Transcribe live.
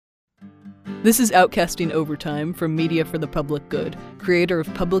This is Outcasting Overtime from Media for the Public Good, creator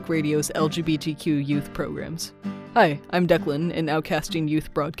of Public Radio's LGBTQ youth programs. Hi, I'm Declan, an outcasting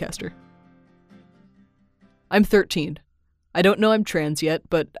youth broadcaster. I'm 13. I don't know I'm trans yet,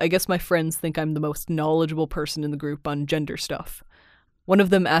 but I guess my friends think I'm the most knowledgeable person in the group on gender stuff. One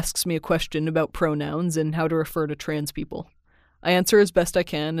of them asks me a question about pronouns and how to refer to trans people. I answer as best I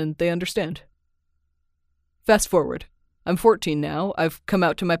can, and they understand. Fast forward. I'm 14 now, I've come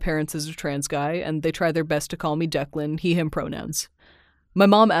out to my parents as a trans guy, and they try their best to call me Declan, he/him pronouns. My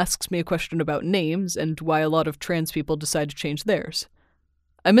mom asks me a question about names and why a lot of trans people decide to change theirs.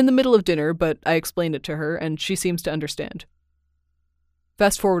 I'm in the middle of dinner, but I explain it to her, and she seems to understand.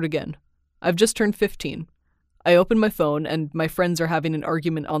 Fast forward again. I've just turned 15. I open my phone, and my friends are having an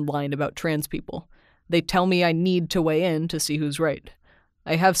argument online about trans people. They tell me I need to weigh in to see who's right.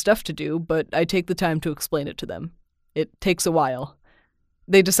 I have stuff to do, but I take the time to explain it to them. It takes a while.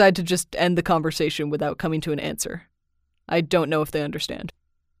 They decide to just end the conversation without coming to an answer. I don't know if they understand.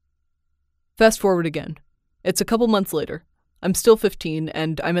 Fast forward again. It's a couple months later. I'm still 15,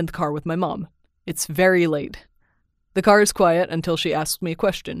 and I'm in the car with my mom. It's very late. The car is quiet until she asks me a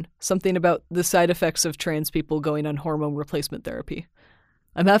question, something about the side effects of trans people going on hormone replacement therapy.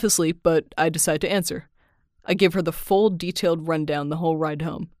 I'm half asleep, but I decide to answer. I give her the full detailed rundown the whole ride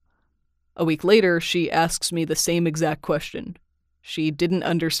home. A week later, she asks me the same exact question. She didn't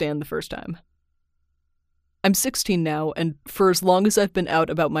understand the first time. I'm 16 now, and for as long as I've been out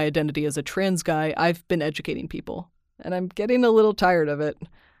about my identity as a trans guy, I've been educating people. And I'm getting a little tired of it.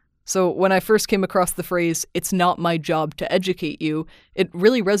 So when I first came across the phrase, "it's not my job to educate you," it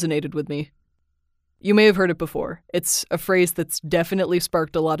really resonated with me. You may have heard it before. It's a phrase that's definitely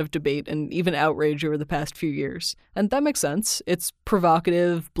sparked a lot of debate and even outrage over the past few years. And that makes sense. It's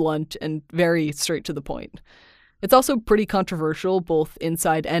provocative, blunt, and very straight to the point. It's also pretty controversial, both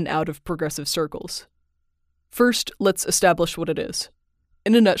inside and out of progressive circles. First, let's establish what it is.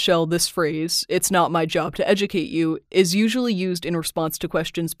 In a nutshell, this phrase, "it's not my job to educate you," is usually used in response to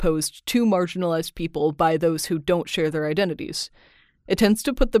questions posed to marginalized people by those who don't share their identities. It tends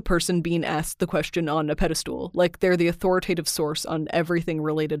to put the person being asked the question on a pedestal, like they're the authoritative source on everything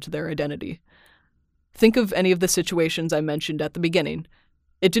related to their identity. Think of any of the situations I mentioned at the beginning.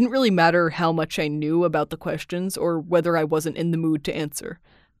 It didn't really matter how much I knew about the questions or whether I wasn't in the mood to answer.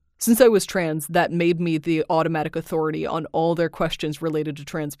 Since I was trans, that made me the automatic authority on all their questions related to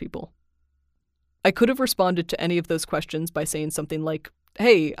trans people. I could have responded to any of those questions by saying something like,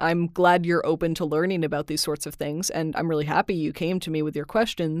 "Hey, I'm glad you're open to learning about these sorts of things, and I'm really happy you came to me with your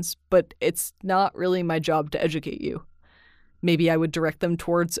questions, but it's not really my job to educate you." Maybe I would direct them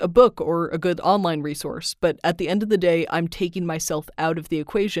towards a book or a good online resource, but at the end of the day, I'm taking myself out of the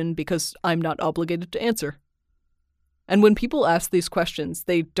equation because I'm not obligated to answer. And when people ask these questions,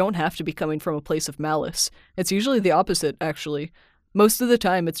 they don't have to be coming from a place of malice. It's usually the opposite, actually. Most of the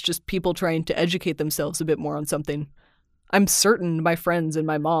time, it's just people trying to educate themselves a bit more on something. I'm certain my friends and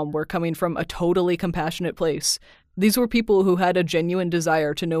my mom were coming from a totally compassionate place. These were people who had a genuine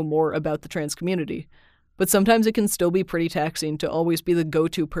desire to know more about the trans community. But sometimes it can still be pretty taxing to always be the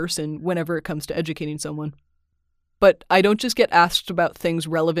go-to person whenever it comes to educating someone. But I don't just get asked about things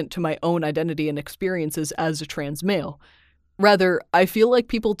relevant to my own identity and experiences as a trans male. Rather, I feel like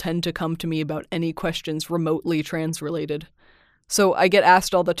people tend to come to me about any questions remotely trans-related. So I get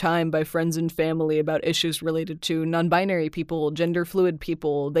asked all the time by friends and family about issues related to non-binary people, gender-fluid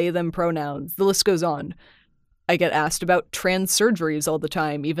people, they-them pronouns, the list goes on. I get asked about trans surgeries all the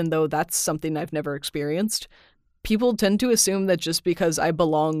time, even though that's something I've never experienced. People tend to assume that just because I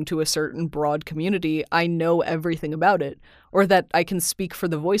belong to a certain broad community, I know everything about it, or that I can speak for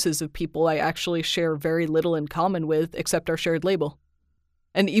the voices of people I actually share very little in common with except our shared label.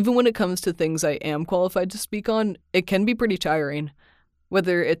 And even when it comes to things I am qualified to speak on, it can be pretty tiring.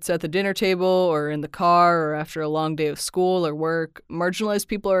 Whether it's at the dinner table or in the car or after a long day of school or work, marginalized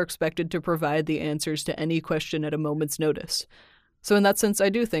people are expected to provide the answers to any question at a moment's notice. So in that sense, I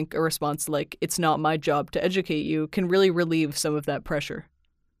do think a response like, "it's not my job to educate you," can really relieve some of that pressure.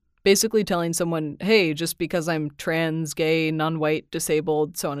 Basically telling someone, "Hey, just because I'm trans, gay, non-white,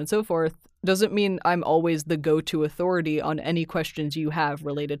 disabled, so on and so forth, doesn't mean I'm always the go-to authority on any questions you have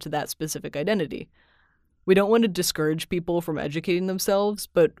related to that specific identity." We don't want to discourage people from educating themselves,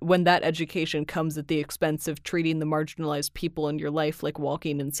 but when that education comes at the expense of treating the marginalized people in your life like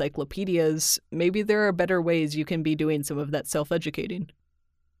walking encyclopedias, maybe there are better ways you can be doing some of that self-educating.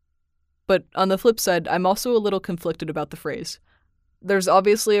 But on the flip side, I'm also a little conflicted about the phrase. There's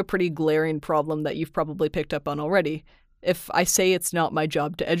obviously a pretty glaring problem that you've probably picked up on already. If I say it's not my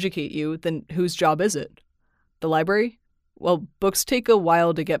job to educate you, then whose job is it? The library? Well, books take a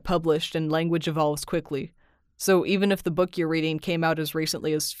while to get published and language evolves quickly. So even if the book you're reading came out as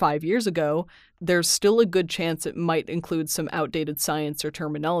recently as 5 years ago, there's still a good chance it might include some outdated science or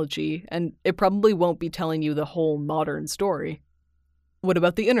terminology, and it probably won't be telling you the whole modern story. What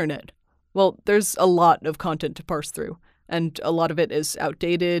about the internet? Well, there's a lot of content to parse through, and a lot of it is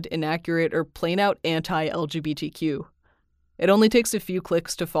outdated, inaccurate, or plain out anti-LGBTQ. It only takes a few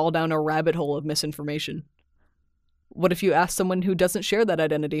clicks to fall down a rabbit hole of misinformation. What if you ask someone who doesn't share that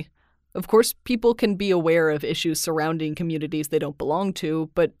identity? Of course, people can be aware of issues surrounding communities they don't belong to,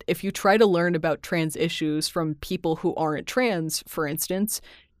 but if you try to learn about trans issues from people who aren't trans, for instance,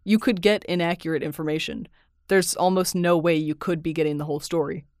 you could get inaccurate information. There's almost no way you could be getting the whole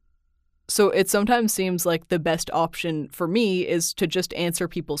story. So it sometimes seems like the best option for me is to just answer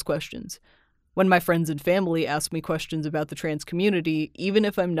people's questions. When my friends and family ask me questions about the trans community, even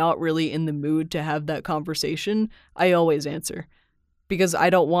if I'm not really in the mood to have that conversation, I always answer. Because I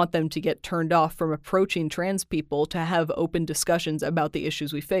don't want them to get turned off from approaching trans people to have open discussions about the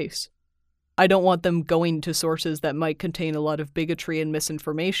issues we face. I don't want them going to sources that might contain a lot of bigotry and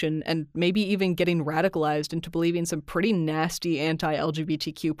misinformation, and maybe even getting radicalized into believing some pretty nasty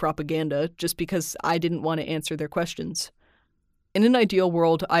anti-LGBTQ propaganda just because I didn't want to answer their questions. In an ideal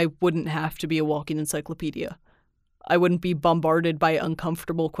world, I wouldn't have to be a walking encyclopedia. I wouldn't be bombarded by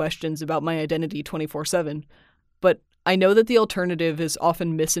uncomfortable questions about my identity 24/7. But I know that the alternative is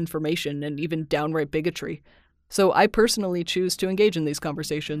often misinformation and even downright bigotry, so I personally choose to engage in these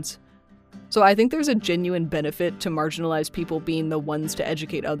conversations. So I think there's a genuine benefit to marginalized people being the ones to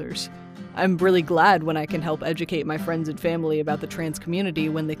educate others. I'm really glad when I can help educate my friends and family about the trans community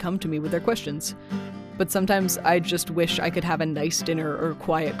when they come to me with their questions. But sometimes I just wish I could have a nice dinner or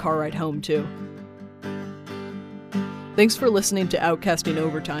quiet car ride home too. Thanks for listening to Outcasting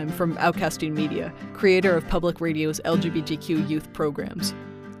Overtime from Outcasting Media, creator of public radio's LGBTQ youth programs.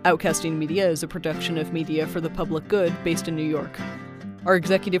 Outcasting Media is a production of media for the public good based in New York. Our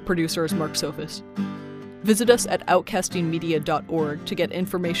executive producer is Mark Sophis. Visit us at outcastingmedia.org to get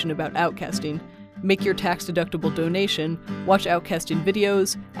information about Outcasting, make your tax-deductible donation, watch Outcasting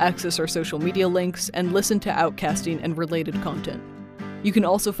videos, access our social media links, and listen to Outcasting and related content. You can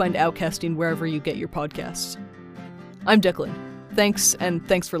also find Outcasting wherever you get your podcasts. I'm Declan. Thanks, and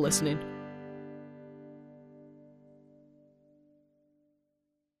thanks for listening.